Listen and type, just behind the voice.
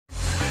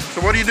So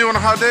what do you do on a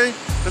hot day?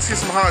 Let's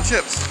get some hot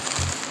chips.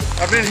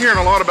 I've been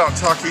hearing a lot about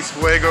TAKIS,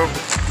 FUEGO.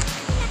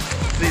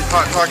 These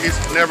hot TAKIS,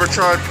 never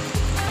tried.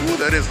 Ooh,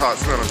 that is hot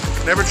smelling.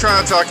 Never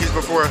tried TAKIS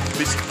before,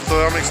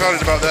 so I'm excited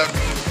about that.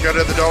 Got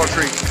it at the Dollar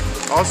Tree.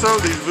 Also,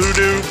 these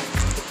Voodoo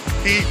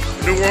Heat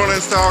New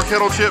Orleans style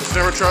kettle chips,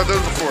 never tried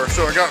those before.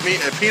 So I got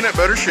me a peanut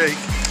butter shake.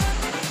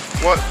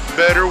 What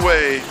better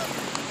way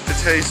to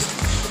taste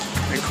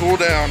and cool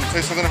down,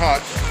 taste something hot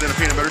than a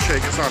peanut butter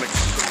shake at Sonic's.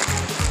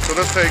 So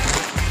let's take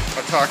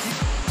a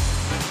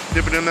TAKIS,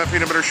 dip it in that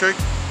peanut butter shake.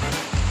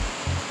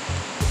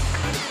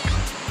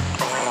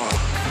 Oh,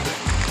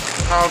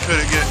 how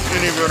could it get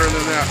any better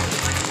than that?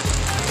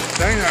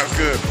 Dang, that's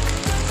good.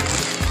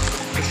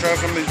 Let's try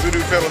some of these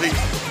Voodoo Kettle Heat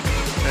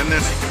and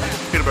this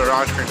peanut butter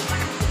ice cream.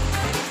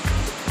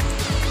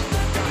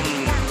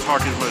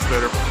 TAKIS much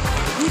better.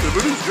 Ooh, the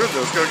Voodoo's good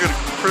though. It's got a good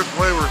crisp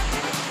flavor.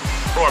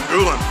 Oh, I'm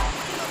drooling.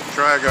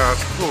 Try it, guys.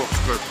 Oh,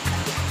 it's good.